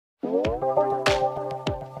Hi,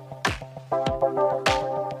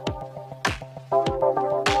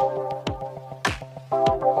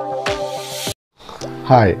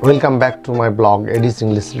 welcome back to my blog Edis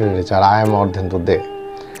English Literature. I am Ardhan today.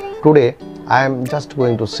 Today I am just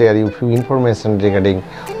going to share you few information regarding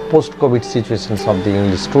post-COVID situations of the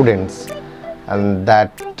English students and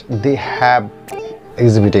that they have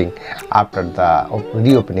exhibiting after the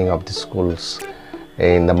reopening of the schools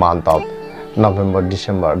in the month of November,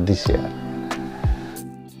 December this year.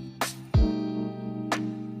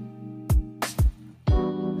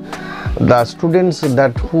 The students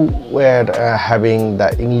that who were having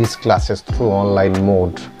the English classes through online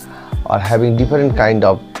mode or having different kind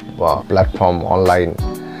of platform online,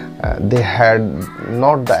 they had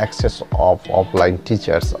not the access of offline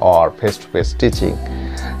teachers or face-to-face teaching.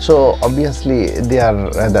 So obviously they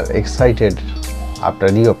are rather excited after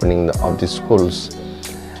reopening of the schools.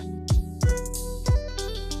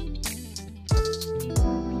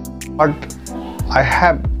 But I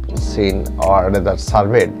have seen or rather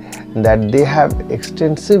surveyed that they have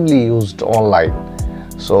extensively used online,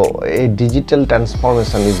 so a digital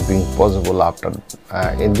transformation is being possible after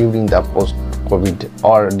during the post-COVID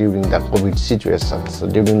or during the COVID situations. So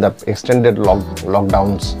during the extended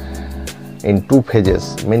lockdowns in 2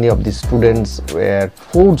 phases, many of the students were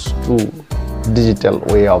forced to digital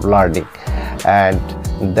way of learning, and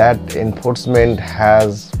that enforcement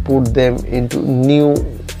has put them into new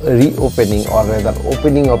reopening or rather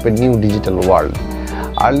opening of a new digital world.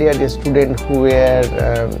 Earlier, the students who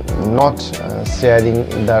were not sharing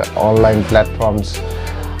the online platforms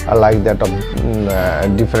like that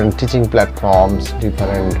of different teaching platforms,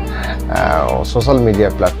 different social media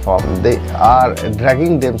platforms, they are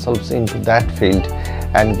dragging themselves into that field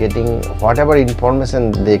and getting whatever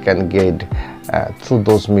information they can get through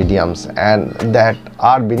those mediums, and that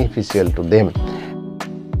are beneficial to them.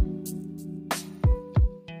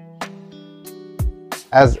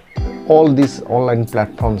 As all these online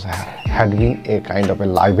platforms had been a kind of a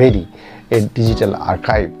library, a digital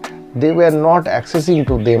archive, they were not accessing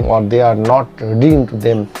to them or they are not reading to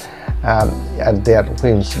them at their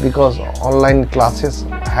whims, because online classes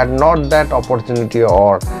had not that opportunity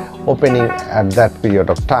or opening at that period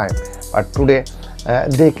of time. But today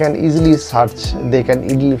they can easily search, they can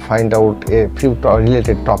easily find out a few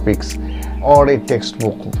related topics or a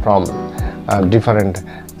textbook from different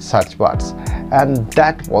search bars, and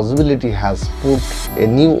that possibility has put a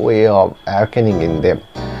new way of awakening in them.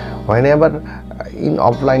 Whenever in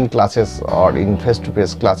offline classes or in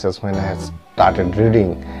face-to-face classes, when I started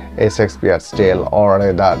reading a Shakespeare's tale or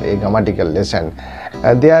rather a grammatical lesson,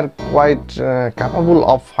 they are quite capable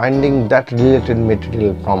of finding that related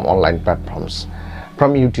material from online platforms,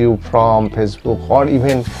 from YouTube, from Facebook, or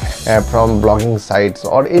even from blogging sites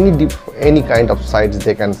or any kind of sites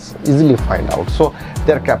they can easily find out. So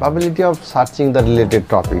their capability of searching the related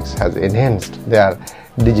topics has enhanced their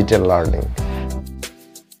digital learning.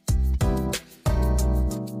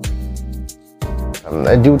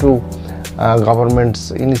 Due to government's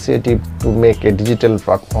initiative to make a digital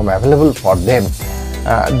platform available for them,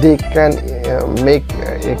 they can make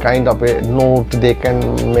a kind of a note, they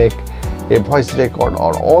can make a voice record,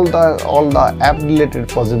 or all the app related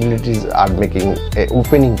possibilities are making a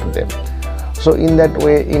opening to them. So in that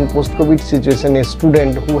way, in post-COVID situation, a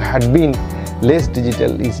student who had been less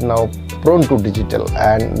digital is now prone to digital,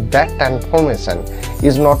 and that transformation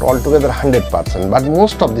is not altogether 100%, but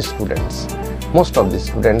most of the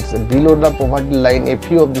students below the poverty line, a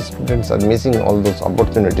few of the students are missing all those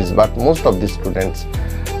opportunities, but most of the students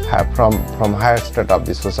have from higher strata of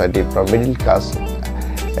the society, from middle class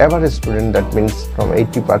average student, that means from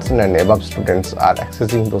 80% and above students are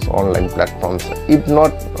accessing those online platforms, if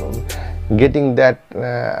not getting that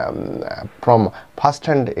from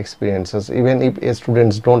first-hand experiences. Even if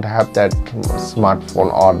students don't have that smartphone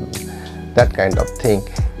or that kind of thing,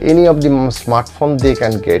 any of the smartphone they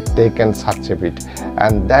can get, they can search a bit,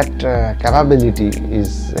 and that capability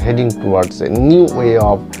is heading towards a new way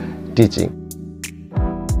of teaching.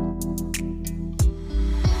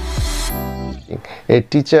 A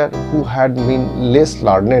teacher who had been less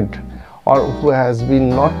learned or who has been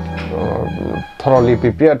not thoroughly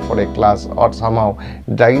prepared for a class or somehow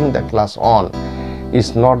dragging the class on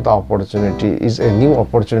is not the opportunity, is a new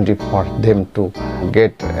opportunity for them to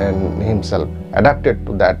get himself adapted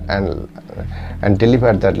to that and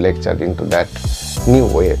deliver that lecture into that new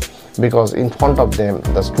way, because in front of them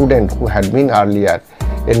the student who had been earlier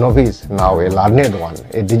a novice, now a learned one,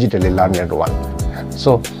 a digitally learned one.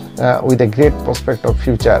 So with a great prospect of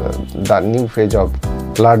future, the new phase of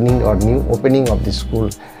learning or new opening of the school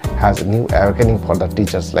has a new awakening for the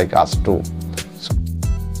teachers like us too.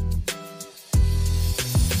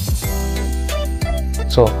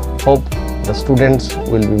 So hope the students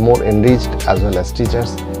will be more enriched as well as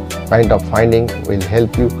teachers. Kind of finding will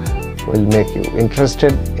help you, will make you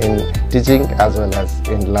interested in teaching as well as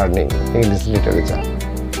in learning English literature.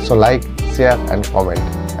 So like, share and comment,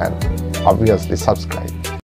 and obviously subscribe.